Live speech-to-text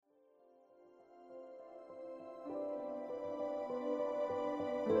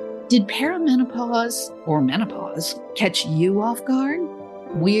Did perimenopause or menopause catch you off guard?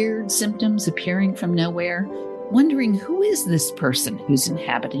 Weird symptoms appearing from nowhere? Wondering who is this person who's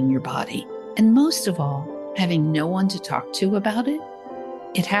inhabiting your body? And most of all, having no one to talk to about it?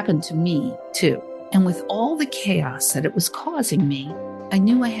 It happened to me too. And with all the chaos that it was causing me, I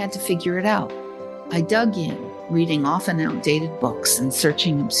knew I had to figure it out. I dug in, reading often outdated books and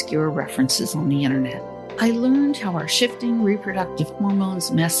searching obscure references on the internet. I learned how our shifting reproductive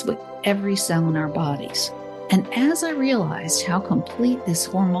hormones mess with every cell in our bodies. And as I realized how complete this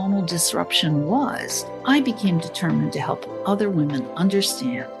hormonal disruption was, I became determined to help other women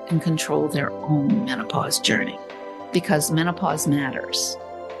understand and control their own menopause journey. Because menopause matters.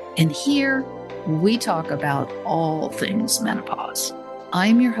 And here, we talk about all things menopause.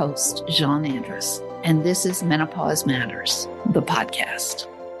 I'm your host, Jean Andrus, and this is Menopause Matters, the podcast.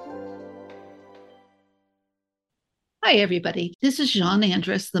 Hi, everybody. This is Jean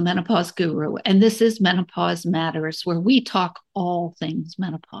Andrus, the menopause guru, and this is Menopause Matters, where we talk all things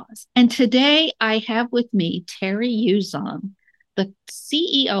menopause. And today I have with me Terri Yuzon, the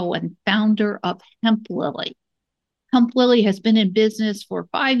CEO and founder of Hemp Lily. Hemp Lily has been in business for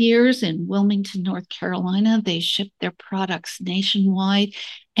 5 years in Wilmington, North Carolina. They ship their products nationwide,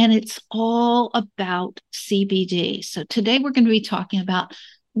 and it's all about CBD. So today we're going to be talking about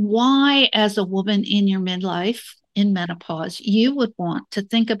why, as a woman in your midlife, in menopause, you would want to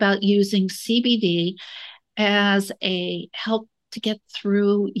think about using CBD as a help to get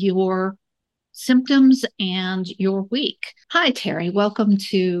through your symptoms and your week. Hi, Terri. Welcome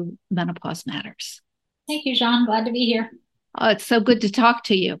to Menopause Matters. Thank you, Jean. Glad to be here. Oh, it's so good to talk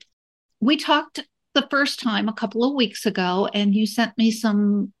to you. We talked the first time a couple of weeks ago, and you sent me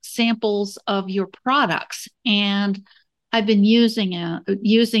some samples of your products. And I've been using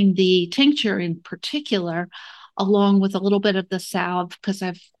the tincture in particular, along with a little bit of the salve, because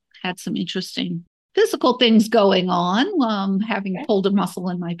I've had some interesting physical things going on, having pulled a muscle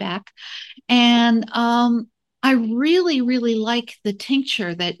in my back. And I really, really like the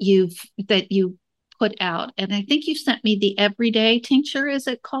tincture that you put out. And I think you sent me the Everyday tincture, is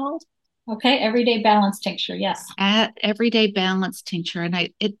it called? Okay, Everyday Balance tincture, yes. At Everyday Balance tincture. And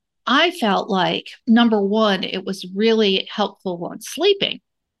I felt like, number one, it was really helpful on sleeping.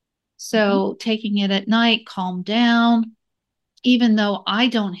 So taking it at night, calm down. Even though I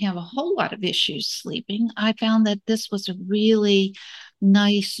don't have a whole lot of issues sleeping, I found that this was a really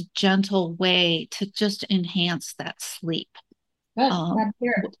nice, gentle way to just enhance that sleep. Good. Glad to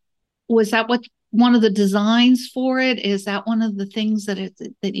hear it. Was that one of the designs for it? Is that one of the things that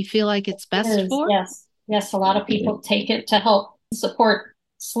you feel like it's best for? Yes. A lot of people take it to help support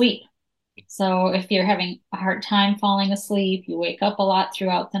sleep. So if you're having a hard time falling asleep, you wake up a lot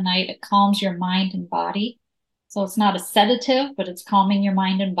throughout the night, it calms your mind and body. So it's not a sedative, but it's calming your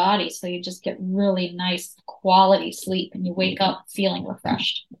mind and body. So you just get really nice quality sleep and you wake up feeling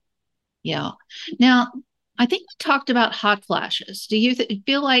refreshed. Yeah. Now, I think we talked about hot flashes. Do you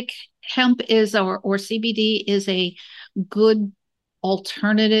feel like hemp is or CBD is a good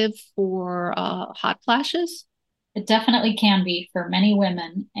alternative for hot flashes? It definitely can be for many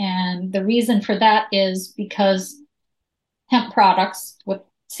women. And the reason for that is because hemp products with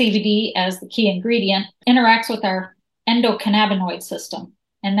CBD as the key ingredient interacts with our endocannabinoid system.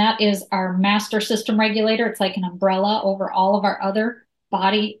 And that is our master system regulator. It's like an umbrella over all of our other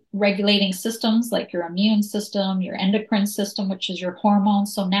body regulating systems, like your immune system, your endocrine system, which is your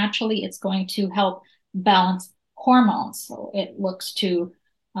hormones. So naturally, it's going to help balance hormones. So it looks to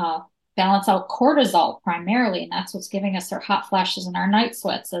balance out cortisol primarily, and that's what's giving us our hot flashes and our night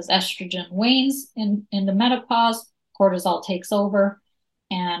sweats. As estrogen wanes in the menopause, cortisol takes over,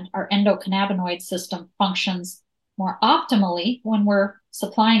 and our endocannabinoid system functions more optimally when we're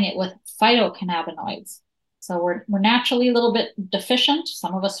supplying it with phytocannabinoids. So we're naturally a little bit deficient.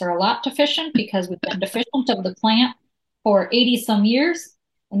 Some of us are a lot deficient because we've been deficient of the plant for 80 some years.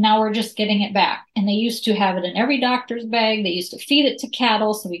 And now we're just getting it back. And they used to have it in every doctor's bag. They used to feed it to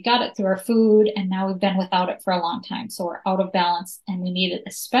cattle. So we got it through our food. And now we've been without it for a long time. So we're out of balance and we need it,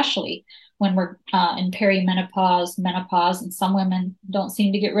 especially when we're in perimenopause, menopause. And some women don't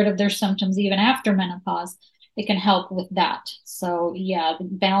seem to get rid of their symptoms even after menopause. It can help with that. So yeah,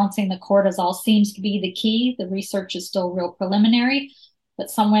 balancing the cortisol seems to be the key. The research is still real preliminary,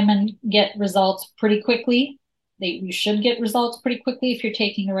 but some women get results pretty quickly. You should get results pretty quickly if you're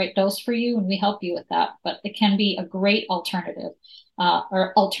taking the right dose for you, and we help you with that. But it can be a great alternative.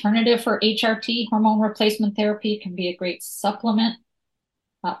 Or alternative for HRT, hormone replacement therapy, can be a great supplement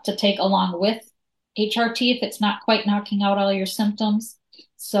to take along with HRT if it's not quite knocking out all your symptoms.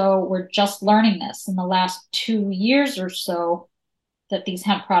 So we're just learning this in the last 2 years or so. that these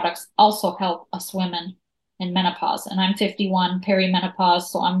hemp products also help us women in menopause. And I'm 51, perimenopause,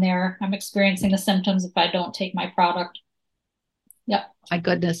 so I'm there. I'm experiencing the symptoms if I don't take my product. Yep. My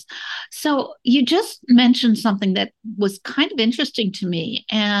goodness. So you just mentioned something that was kind of interesting to me,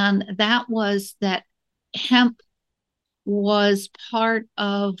 and that was that hemp was part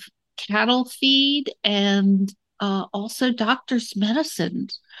of cattle feed and also doctor's medicine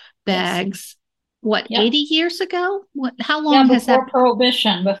Yes. bags. What, Yep. 80 years ago? How Yeah, long has that? before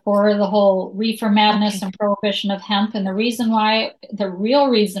prohibition, before the whole reefer madness Okay. and prohibition of hemp. And the real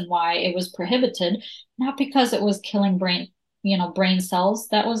reason why it was prohibited, not because it was killing brain cells.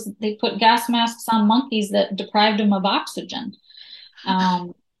 They put gas masks on monkeys that deprived them of oxygen.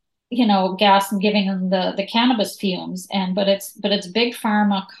 Um, gas and giving them the cannabis fumes. But it's big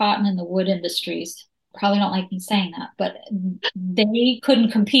pharma, cotton, and the wood industries. Probably don't like me saying that, but they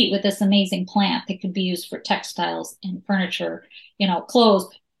couldn't compete with this amazing plant that could be used for textiles and furniture, clothes,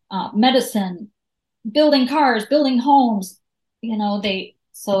 medicine, building cars, building homes. It's They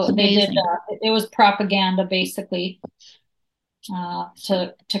did. amazing. It was propaganda basically,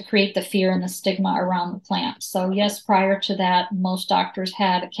 to create the fear and the stigma around the plant. So yes, prior to that, most doctors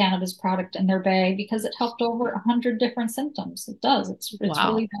had a cannabis product in their bag because it helped over 100 different symptoms. It does.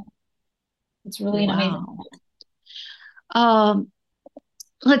 Wow. It's really an amazing Wow. plant. Um,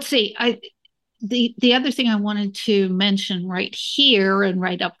 let's see. The other thing I wanted to mention right here and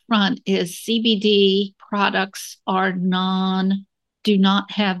right up front is CBD products do not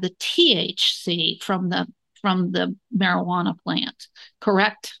have the THC from the marijuana plant,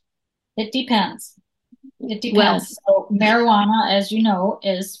 correct? It depends. It Well, depends. So marijuana, as you know,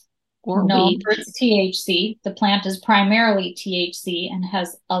 is or known weed. for its THC. The plant is primarily THC and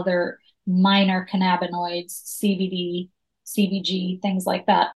has other minor cannabinoids, CBD, CBG, things like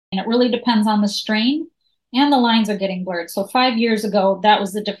that. And it really depends on the strain, and the lines are getting blurred. So 5 years ago, that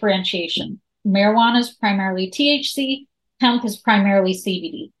was the differentiation. Marijuana is primarily THC, hemp is primarily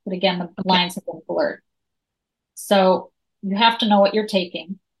CBD. But again, the Okay. lines have been blurred. So you have to know what you're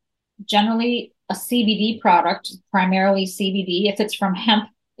taking. Generally, a CBD product, primarily CBD, if it's from hemp,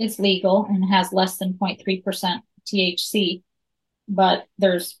 it's legal and has less than 0.3% THC. But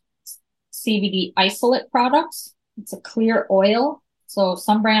there's CBD isolate products. It's a clear oil. So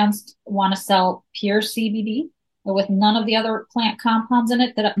some brands want to sell pure CBD with none of the other plant compounds in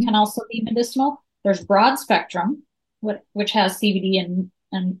it that can also be medicinal. There's broad spectrum, which has CBD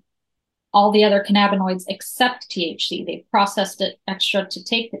and all the other cannabinoids except THC. They processed it extra to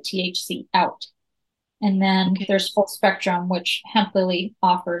take the THC out. And then Okay. there's full spectrum, which Hemp Lily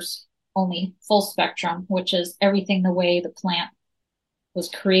offers only full spectrum, which is everything the way the plant was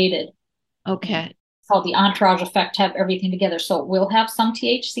created. Okay. It's called the entourage effect, have everything together. So it will have some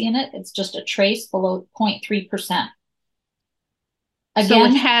THC in it. It's just a trace below 0.3%. So it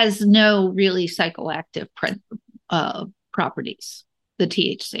Again, has no really psychoactive properties, the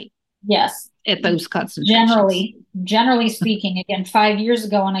THC, yes, at those concentrations. generally speaking, again, 5 years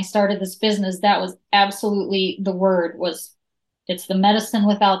ago when I started this business, that was absolutely the word was it's the medicine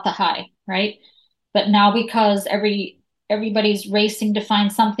without the high, right? But now because everybody's racing to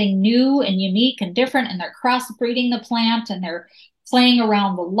find something new and unique and different, and they're crossbreeding the plant and they're playing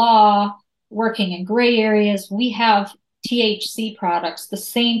around the law, working in gray areas, we have THC products, the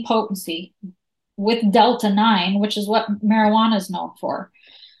same potency with Delta 9, which is what marijuana is known for.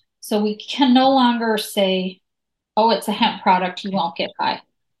 So we can no longer say, oh, it's a hemp product, you won't get high.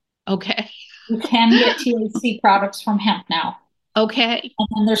 Okay. You can get THC products from hemp now. Okay. And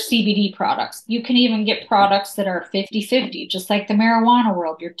then there's CBD products. You can even get products that are 50-50, just like the marijuana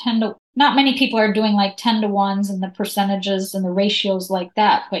world. You're 10 to, not many people are doing like 10 to ones and the percentages and the ratios like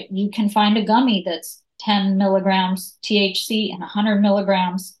that, but you can find a gummy that's 10 milligrams THC and 100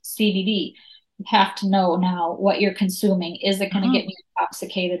 milligrams CBD. You have to know now what you're consuming. Is it going to Oh, get you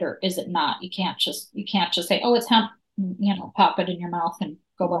intoxicated or is it not? You can't just say, oh, it's hemp, pop it in your mouth and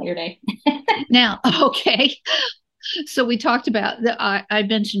go about your day. now, okay. So we talked about that. I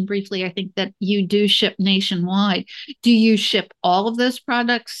mentioned briefly, I think that you do ship nationwide. Do you ship all of those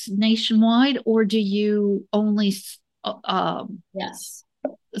products nationwide or do you only, Yes,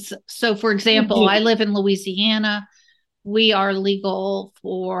 so for we example, I do. live in Louisiana. We are legal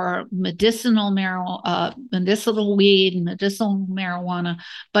for medicinal weed, medicinal marijuana,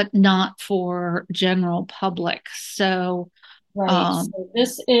 but not for general public. So, Right. um, So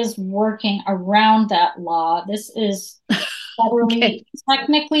this is working around that law. This is okay,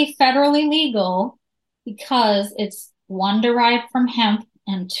 technically federally legal because it's one derived from hemp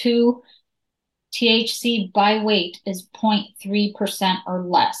and two, THC by weight is 0.3% or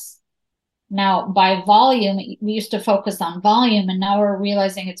less. Now, by volume, we used to focus on volume, and now we're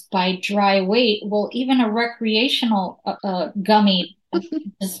realizing it's by dry weight. Well, even a recreational gummy, a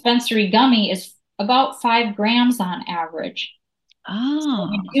dispensary gummy, is about 5 grams on average. So when Ah,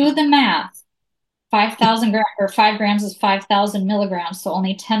 you do the math, 5,000 grams or 5 grams is 5,000 milligrams. So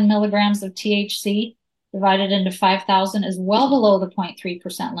only 10 milligrams of THC divided into 5,000 is well below the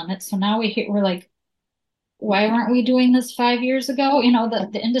 0.3% limit. So now we're like, why weren't we doing this 5 years ago? You know,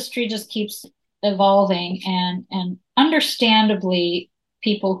 the industry just keeps evolving, and understandably,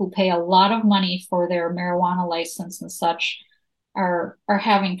 people who pay a lot of money for their marijuana license and such are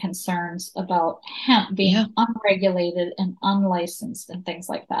having concerns about hemp being yeah. unregulated and unlicensed and things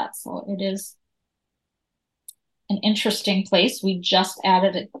like that. So it is an interesting place. We just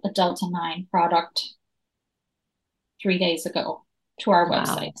added a Delta 9 product 3 days ago to our Wow.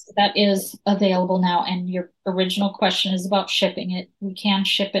 website. So that is available now. And your original question is about shipping it. We can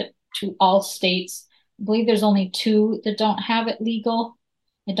ship it to all states. I believe there's only 2 that don't have it legal.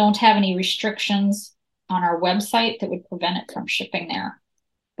 They don't have any restrictions on our website that would prevent it from shipping there.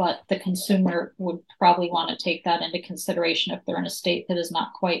 But the consumer would probably want to take that into consideration if they're in a state that is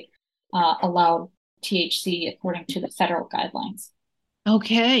not quite allowed THC according to the federal guidelines.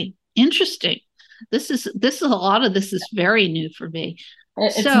 Okay. Interesting. This is a lot of this is very new for me.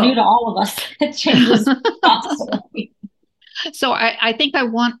 It's new So, to all of us. It changes constantly. so I think I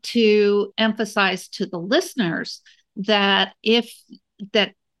want to emphasize to the listeners that if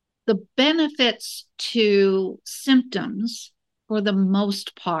that the benefits to symptoms for the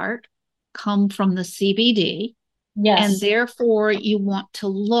most part come from the CBD. And Yes, therefore, you want to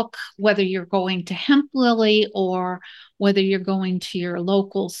look whether you're going to Hemp Lily or whether you're going to your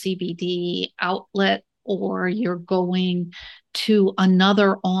local CBD outlet or you're going to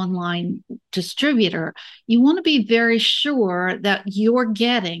another online distributor. You want to be very sure that you're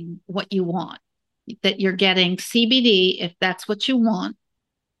getting what you want, that you're getting CBD if that's what you want.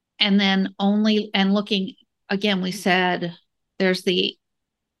 And then only, and looking again, we said there's the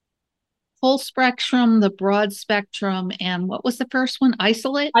full spectrum, the broad spectrum, and what was the first one?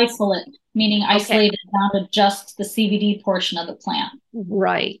 Isolate? isolate, meaning Okay, isolated down to just the CBD portion of the plant.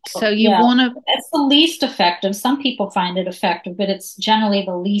 right. So So, you yeah, want to, it's the least effective. Some people find it effective, but it's generally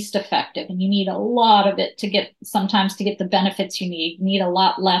the least effective. And you need a lot of it to get sometimes to get the benefits you need. You need a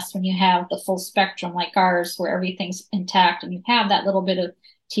lot less when you have the full spectrum like ours, where everything's intact and you have that little bit of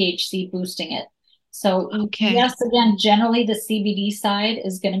THC boosting it. So, okay, yes, again, generally the CBD side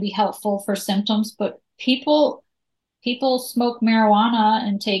is going to be helpful for symptoms, but people smoke marijuana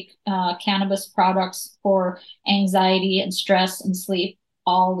and take cannabis products for anxiety and stress and sleep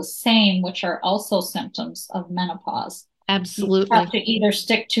all the same, which are also symptoms of menopause. You have absolutely. to either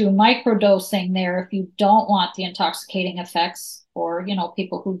stick to microdosing there if you don't want the intoxicating effects, or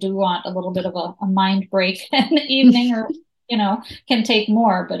people who do want a little bit of a mind break in the evening, or can take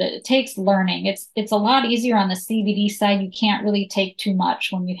more, but it takes learning. It's a lot easier on the CBD side. You can't really take too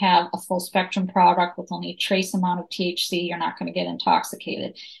much when you have a full spectrum product with only a trace amount of THC. You're not going to get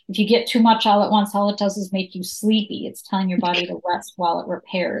intoxicated. If you get too much all at once, all it does is make you sleepy. It's telling your body to rest while it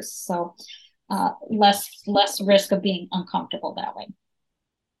repairs. So less risk of being uncomfortable that way.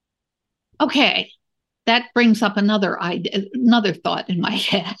 Okay, that brings up another thought in my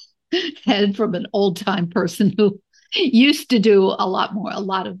head from an old time person who used to do a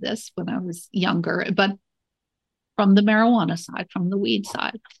lot of this when I was younger, but from the marijuana side, from the weed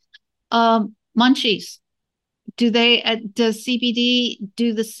side. Munchies. Does CBD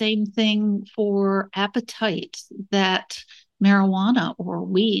do the same thing for appetite that marijuana or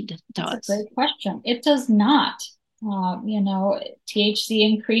weed That's a does? great question. It does not. THC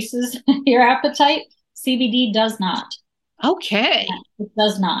increases your appetite. CBD does not. Okay. It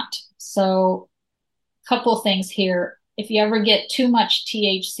does not. So, a couple of things here. If you ever get too much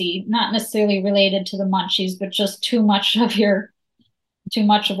THC, not necessarily related to the munchies, but just too much of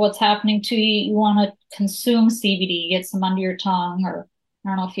what's happening to you, you want to consume CBD, get some under your tongue, or I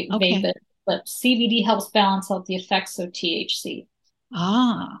don't know if you vape Okay. it, but CBD helps balance out the effects of THC.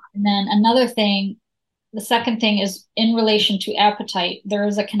 Ah, And then another thing, the second thing is in relation to appetite, there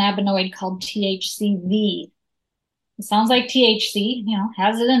is a cannabinoid called THCV. It sounds like THC,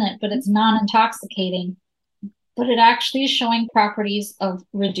 has it in it, but it's non-intoxicating. But it actually is showing properties of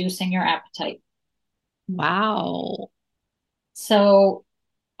reducing your appetite. wow. So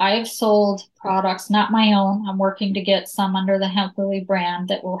I've sold products, not my own. I'm working to get some under the Hemp Lily brand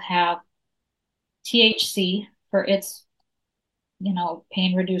that will have THC for its,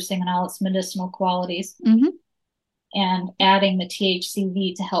 pain reducing and all its medicinal qualities, Hmm. and adding the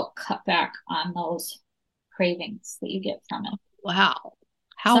THCV to help cut back on those cravings that you get from it. Wow.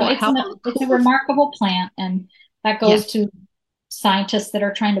 So how it's a cool. remarkable plant, and that Yeah. goes to scientists that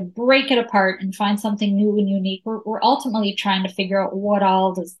are trying to break it apart and find something new and unique. We're ultimately trying to figure out what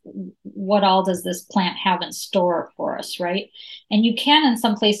all does this plant have in store for us, right? And you can in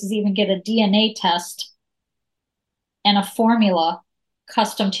some places even get a DNA test and a formula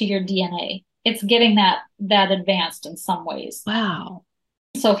custom to your DNA. It's getting that advanced in some ways. Wow.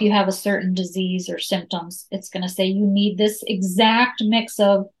 So if you have a certain disease or symptoms, it's going to say you need this exact mix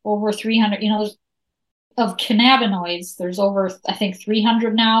of over 300, of cannabinoids. There's over, I think,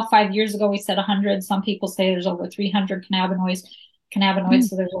 300 now. 5 years ago, we said 100. Some people say there's over 300 cannabinoids. Mm.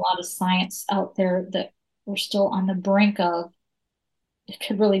 So there's a lot of science out there that we're still on the brink of. It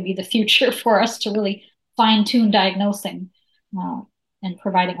could really be the future for us to really fine tune diagnosing uh, and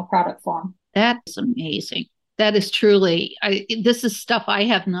providing a product for them. That's amazing. That is truly, this is stuff I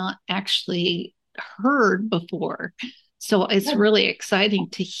have not actually heard before. So it's Good. really exciting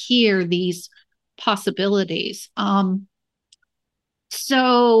to hear these possibilities.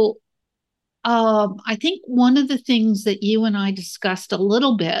 So I think one of the things that you and I discussed a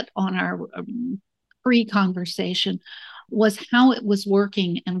little bit on our pre conversation was how it was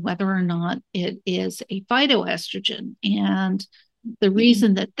working and whether or not it is a phytoestrogen. And the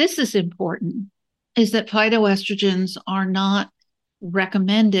reason that this is important is that phytoestrogens are not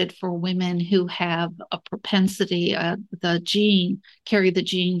recommended for women who have a propensity, carry the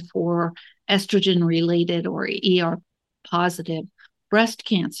gene for estrogen related or ER positive breast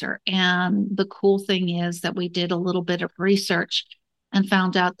cancer. And the cool thing is that we did a little bit of research and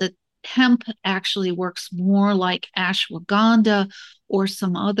found out that hemp actually works more like ashwagandha or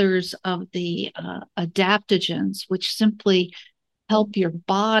some others of the adaptogens, which simply help your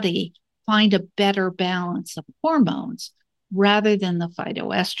body find a better balance of hormones rather than the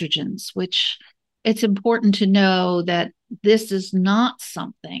phytoestrogens, which it's important to know that this is not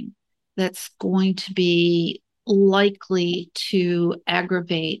something that's going to be likely to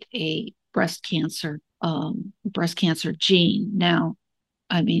aggravate a breast cancer gene. Now,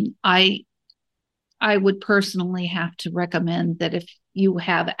 I mean, I would personally have to recommend that if you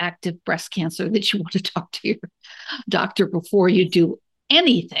have active breast cancer, that you want to talk to your doctor before you do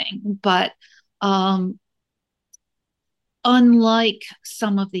anything. But unlike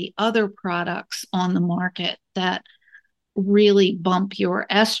some of the other products on the market that really bump your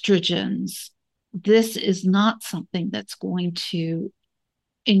estrogens, this is not something that's going to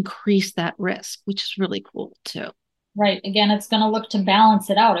increase that risk, which is really cool too. Right. Again, it's going to look to balance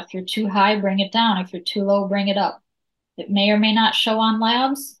it out. If you're too high, bring it down. If you're too low, bring it up. It may or may not show on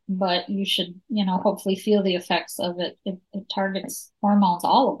labs, but you should, hopefully feel the effects of it. It targets hormones,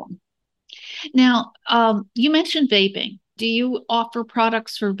 all of them. Now, you mentioned vaping. Do you offer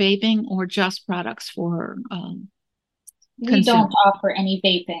products for vaping or just products for We don't consumer? offer any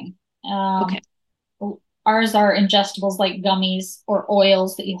vaping. Okay. Ours are ingestibles like gummies or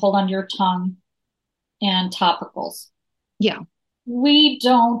oils that you hold under your tongue and topicals. Yeah. We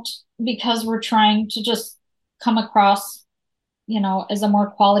don't, because we're trying to just come across, as a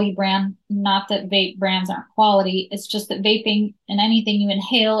more quality brand. Not that vape brands aren't quality. It's just that vaping and anything you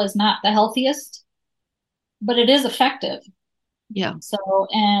inhale is not the healthiest, but it is effective. Yeah. So,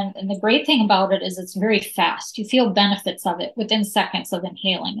 and the great thing about it is it's very fast. You feel benefits of it within seconds of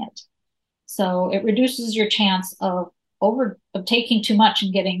inhaling it. So it reduces your chance of taking too much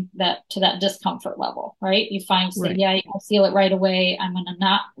and getting that to that discomfort level, right? You find, say, Right. yeah, I feel it right away. I'm going to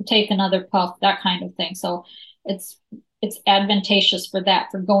not take another puff, that kind of thing. So it's it's advantageous for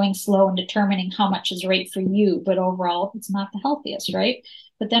that, for going slow and determining how much is right for you. But overall, it's not the healthiest, right?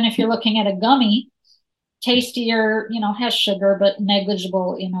 But then if you're looking at a gummy, tastier, has sugar, but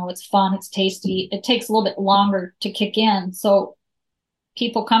negligible, it's fun, it's tasty. It takes a little bit longer to kick in. So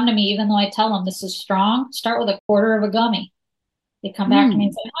people come to me, even though I tell them this is strong, start with a quarter of a gummy. They come back to me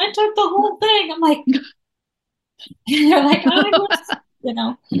and Mm. say, I took the whole thing. I'm like, they're like,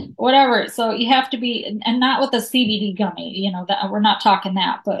 whatever. So you have to be, and not with a CBD gummy, that we're not talking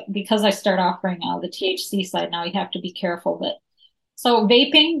that, but because I start offering the THC side now, you have to be careful. But so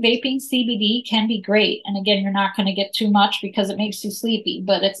vaping CBD can be great. And again, you're not going to get too much because it makes you sleepy,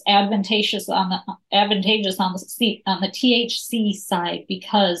 but it's advantageous on the THC side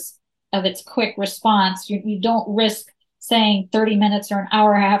because of its quick response. You don't risk saying 30 minutes or an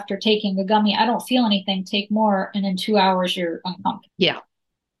hour after taking the gummy, I don't feel anything, take more, and in 2 hours you're uncomfortable. Yeah,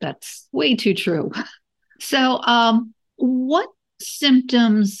 that's way too true. So, what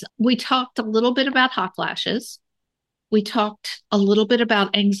symptoms? We talked a little bit about hot flashes. We talked a little bit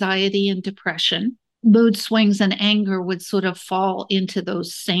about anxiety and depression. mood swings and anger would sort of fall into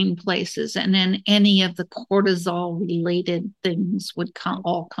those same places. And then any of the cortisol related things would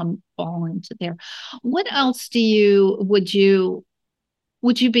fall into there. What else would you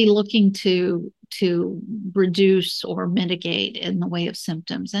be looking to reduce or mitigate in the way of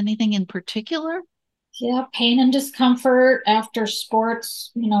symptoms? Anything in particular? Yeah, pain and discomfort after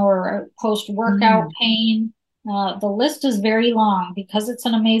sports, or post-workout Mm, pain. The list is very long because it's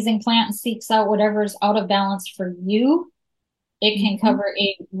an amazing plant and seeks out whatever is out of balance for you. It can mhm. cover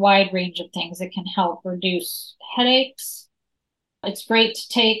a wide range of things. It can help reduce headaches. It's great to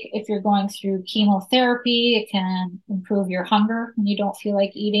take if you're going through chemotherapy. It can improve your hunger when you don't feel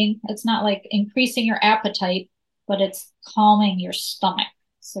like eating. It's not like increasing your appetite, but it's calming your stomach.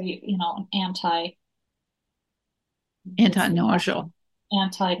 So an what's the Anti-nausal.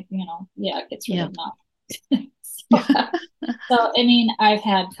 yeah, it gets rid Yeah. of nausea. So, I mean, I've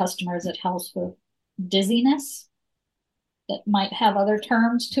had customers it helps with dizziness that might have other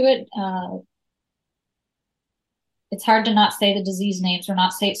terms to it. It's hard to not say the disease names. We're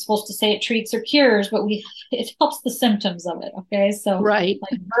not supposed to say it treats or cures, but it helps the symptoms of it. Okay, so Right.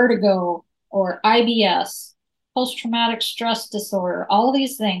 like vertigo or IBS, post-traumatic stress disorder, all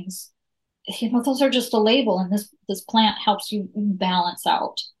these things. Those are just a label, and this plant helps you balance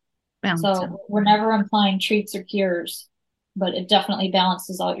out. Balance out. So we're never implying treats or cures, but it definitely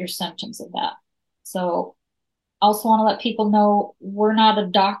balances out your symptoms of that. So also want to let people know we're not a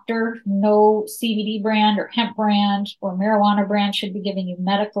doctor. No CBD brand or hemp brand or marijuana brand should be giving you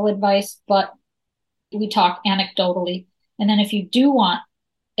medical advice, but we talk anecdotally. And then if you do want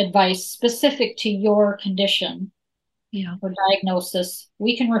advice specific to your condition Yeah. or diagnosis,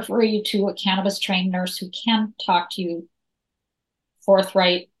 we can refer you to a cannabis trained nurse who can talk to you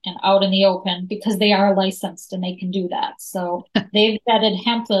forthright and out in the open because they are licensed and they can do that. So they've vetted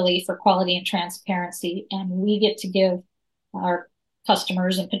Hemp Lily for quality and transparency, and we get to give our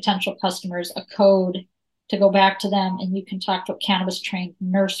customers and potential customers a code to go back to them, and you can talk to a cannabis trained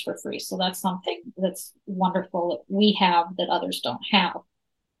nurse for free. So that's something that's wonderful that we have that others don't have.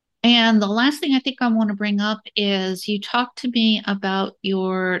 And the last thing I think I want to bring up is you talked to me about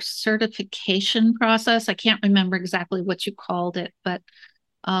your certification process. I can't remember exactly what you called it, but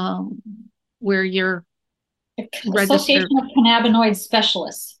um, where you're registered. Association of Cannabinoid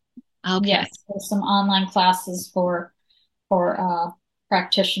Specialists. Okay, Yes, there's some online classes for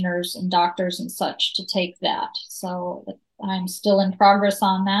practitioners and doctors and such to take that. So I'm still in progress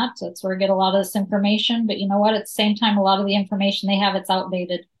on that. That's where I get a lot of this information. But you know what? At the same time, a lot of the information they have, it's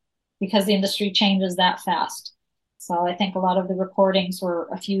outdated because the industry changes that fast. So I think a lot of the recordings were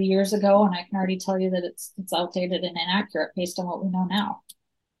a few years ago, and I can already tell you that it's outdated and inaccurate based on what we know now.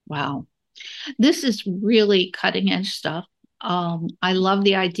 wow. This is really cutting edge stuff. I love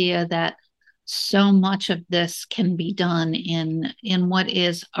the idea that so much of this can be done in what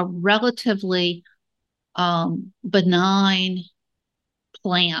is a relatively benign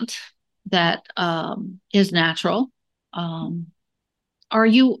plant that is natural. Um, are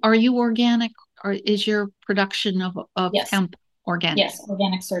you organic, or is your production of Yes, hemp organic? yes,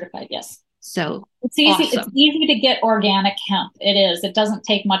 organic certified. Yes. So It's easy. It's awesome. easy to get organic hemp. It is. It doesn't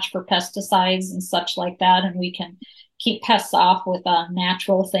take much for pesticides and such like that, and we can keep pests off with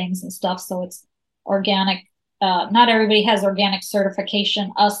natural things and stuff. So it's organic. Not everybody has organic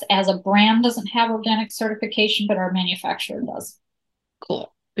certification. Us as a brand doesn't have organic certification, but our manufacturer does.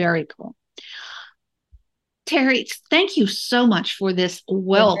 Cool. Very cool. Terri, thank you so much for this You're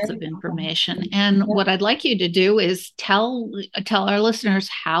wealth of very welcome. information. And Yep. what I'd like you to do is tell our listeners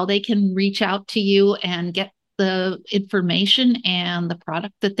how they can reach out to you and get the information and the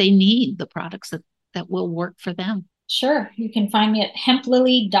product that they need, the products that will work for them. Sure. You can find me at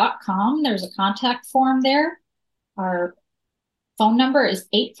hemplily.com. There's a contact form there. Our phone number is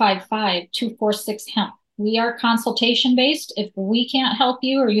 855-246-HEMP. We are consultation based. If we can't help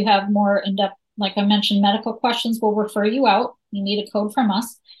you or you have more in depth, like I mentioned, medical questions, we'll refer you out. You need a code from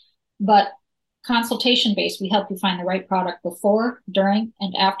us. But consultation based, we help you find the right product before, during,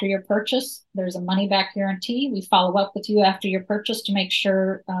 and after your purchase. There's a money back guarantee. We follow up with you after your purchase to make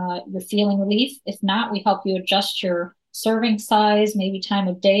sure you're feeling relief. If not, we help you adjust your serving size, maybe time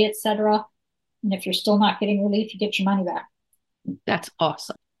of day, etc. And if you're still not getting relief, you get your money back. That's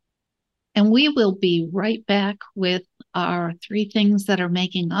awesome. And we will be right back with our three things that are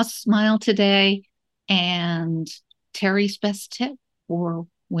making us smile today and Terri's best tip for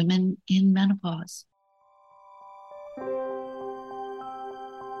women in menopause.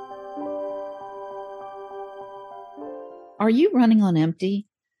 Are you running on empty?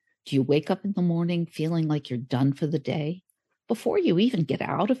 Do you wake up in the morning feeling like you're done for the day before you even get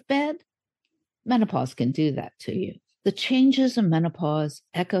out of bed? Menopause can do that to you. The changes in menopause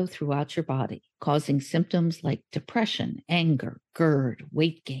echo throughout your body, causing symptoms like depression, anger, GERD,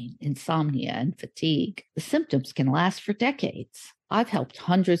 weight gain, insomnia, and fatigue. The symptoms can last for decades. I've helped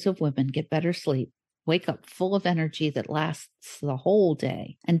hundreds of women get better sleep, wake up full of energy that lasts the whole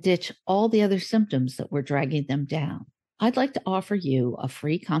day, and ditch all the other symptoms that were dragging them down. I'd like to offer you a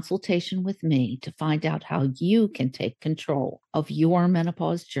free consultation with me to find out how you can take control of your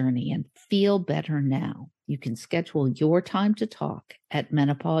menopause journey and feel better now. You can schedule your time to talk at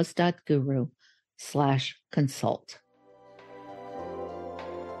menopause.guru/consult.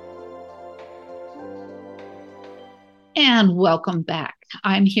 And welcome back.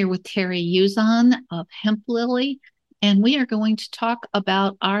 I'm here with Terri Yuzon of Hemp Lily, and we are going to talk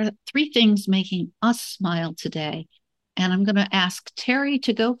about our 3 things making us smile today. And I'm going to ask Terri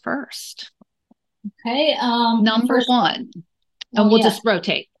to go first. Okay. Number 1. And we'll just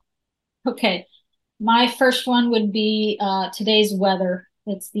rotate. Okay. My first one would be today's weather.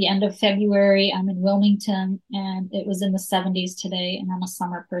 It's the end of February. I'm in Wilmington, and it was in the 70s today, and I'm a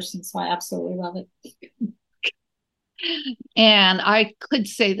summer person, so I absolutely love it. And I could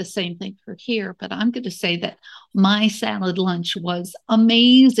say the same thing for here, but I'm going to say that my salad lunch was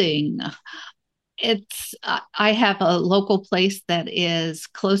amazing. I have a local place that is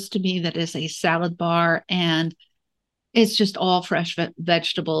close to me that is a salad bar, and it's just all fresh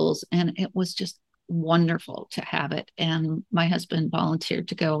vegetables, and it was just wonderful to have it. And my husband volunteered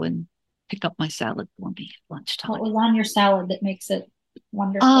to go and pick up my salad for me at lunchtime. What was on your salad that makes it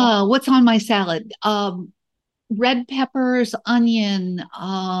wonderful? What's on my salad? Red peppers, onion,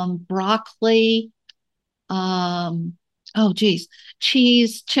 broccoli,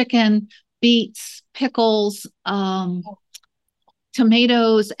 cheese, chicken, beets, pickles,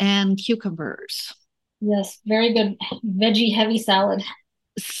 tomatoes, and cucumbers. Yes, very good veggie heavy salad.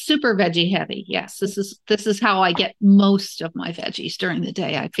 Super veggie heavy. Yes, this is how I get most of my veggies during the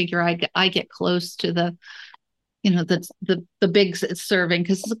day. I figure I get close to the big serving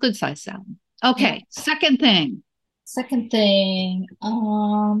because it's a good size salad. Okay, yeah. Second thing.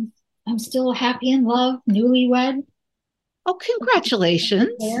 I'm still happy in love, newlywed. Oh,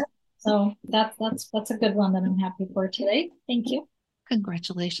 congratulations. So that's a good one that I'm happy for today. Thank you.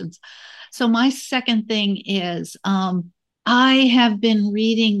 Congratulations. So my second thing is I have been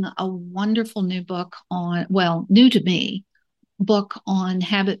reading a wonderful new book new to me, book on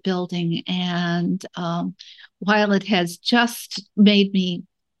habit building. And while it has just made me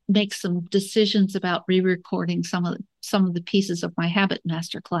make some decisions about re-recording some of the pieces of my habit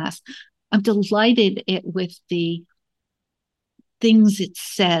masterclass, I'm delighted with the things it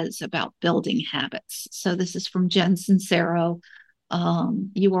says about building habits. So this is from Jen Sincero.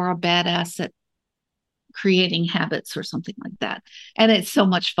 You are a badass at creating habits or something like that. And it's so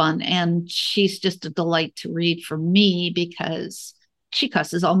much fun. And she's just a delight to read for me because she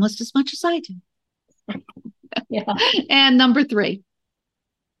cusses almost as much as I do. Yeah. And number 3.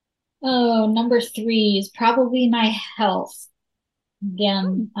 Oh, number 3 is probably my health.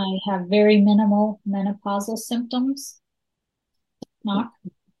 Again, I have very minimal menopausal symptoms. Knock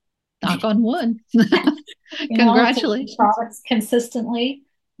on wood. Congratulations. Products consistently.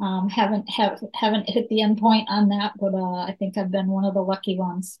 Haven't hit the end point on that, but I think I've been one of the lucky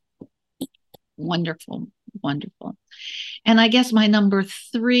ones. Wonderful. And I guess my number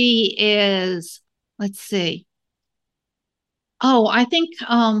 3 is, let's see. Oh, I think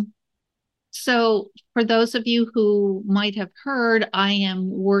so for those of you who might have heard, I am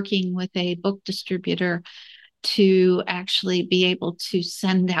working with a book distributor to actually be able to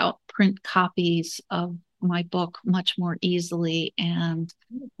send out print copies of my book much more easily and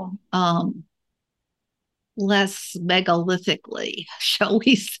less megalithycally, shall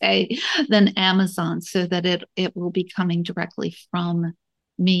we say, than Amazon, so that it will be coming directly from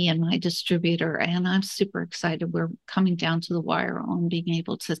me and my distributor. And I'm super excited. We're coming down to the wire on being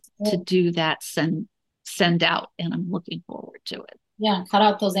able to do that, send out, and I'm looking forward to it. Yeah, cut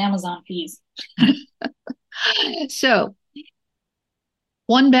out those Amazon fees. So,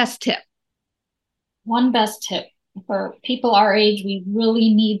 one best tip for people our age, we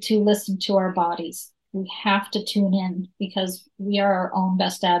really need to listen to our bodies. We have to tune in because we are our own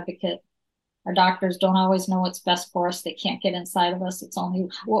best advocate. Our doctors don't always know what's best for us. They can't get inside of us. It's only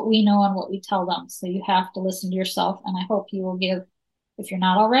what we know and what we tell them. So you have to listen to yourself. And I hope you will give, if you're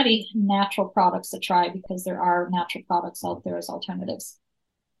not already, natural products a try, because there are natural products out there as alternatives.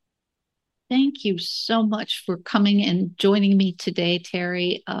 Thank you so much for coming and joining me today,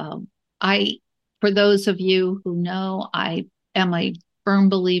 Terri. For those of you who know, I am a firm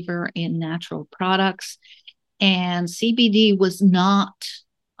believer in natural products, and CBD was not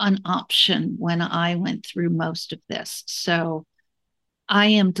an option when I went through most of this. So I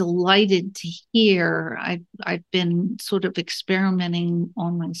am delighted to hear. I've been sort of experimenting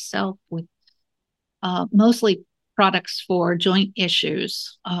on myself with mostly products for joint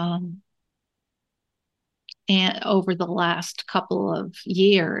issues, and over the last couple of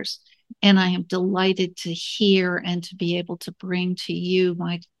years. And I am delighted to hear and to be able to bring to you,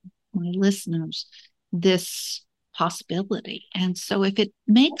 my listeners, this possibility. And so if it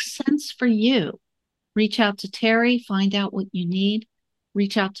makes sense for you, reach out to Terri, find out what you need,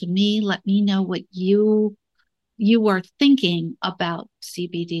 reach out to me, let me know what you are thinking about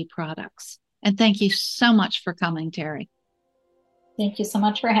CBD products. And thank you so much for coming, Terri. Thank you so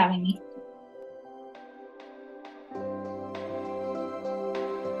much for having me.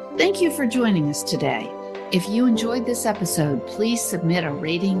 Thank you for joining us today. If you enjoyed this episode, please submit a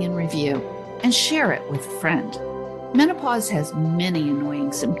rating and review and share it with a friend. Menopause has many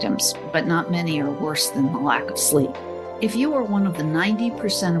annoying symptoms, but not many are worse than the lack of sleep. If you are one of the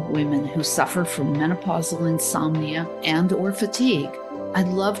 90% of women who suffer from menopausal insomnia and/or fatigue, I'd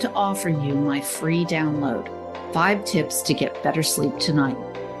love to offer you my free download, 5 tips to get better sleep tonight.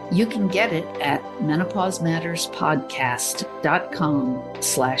 You can get it at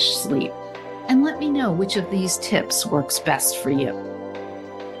menopausematterspodcast.com/sleep. And let me know which of these tips works best for you.